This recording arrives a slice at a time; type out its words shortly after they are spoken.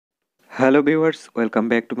Hello viewers, welcome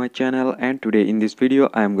back to my channel, and today in this video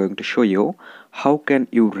I am going to show you how can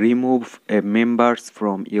you remove members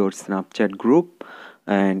from your Snapchat group.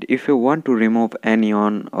 And if you want to remove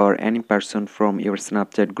anyone or any person from your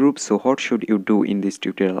Snapchat group, so what should you do in this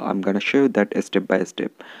tutorial? I'm gonna show you that step by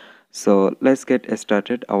step. So let's get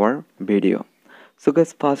started our video. So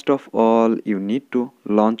guys, first of all you need to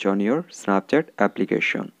launch on your Snapchat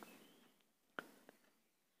application.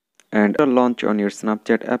 And after launch on your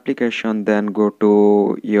Snapchat application, then go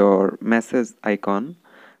to your message icon,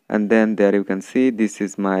 and then there you can see this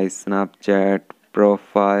is my Snapchat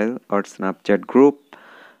profile or Snapchat group.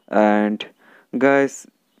 And guys,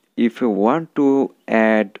 if you want to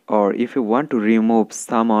add or if you want to remove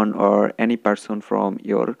someone or any person from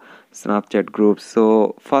your Snapchat group,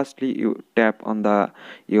 so firstly you tap on the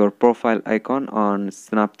your profile icon on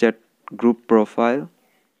Snapchat group profile,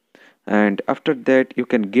 and after that you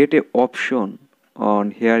can get a option on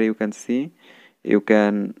here. You can see you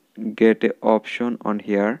can get a option on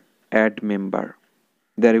here, add member.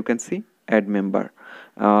 There you can see add member.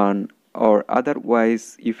 Or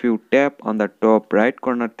otherwise, if you tap on the top right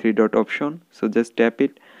corner three dot option, so just tap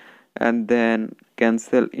it and then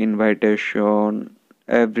cancel invitation,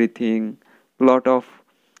 everything. Lot of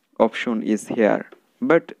option is here,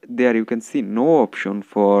 but there you can see no option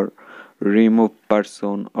for remove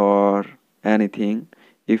person or anything.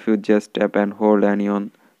 If you just tap and hold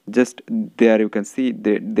anyone, just there you can see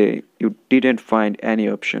they you didn't find any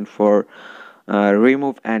option for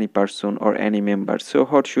remove any person or any member. So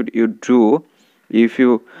what should you do if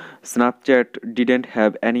you Snapchat didn't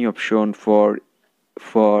have any option for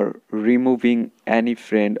removing any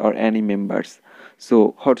friend or any members?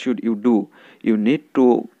 So what should you do? You need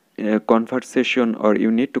to conversation, or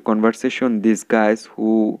you need to conversation these guys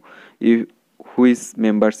who is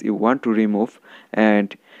members you want to remove,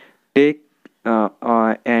 and take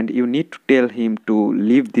and you need to tell him to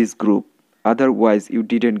leave this group. Otherwise you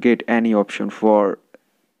didn't get any option for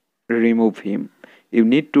remove him. You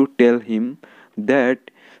need to tell him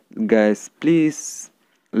that, guys, please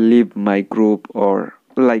leave my group, or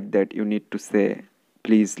like that you need to say,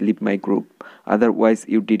 please leave my group. Otherwise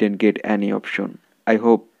you didn't get any option. I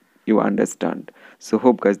hope you understand. So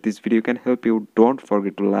hope guys this video can help you. Don't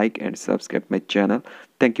forget to like and subscribe my channel.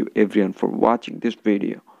 Thank you everyone for watching this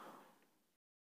video.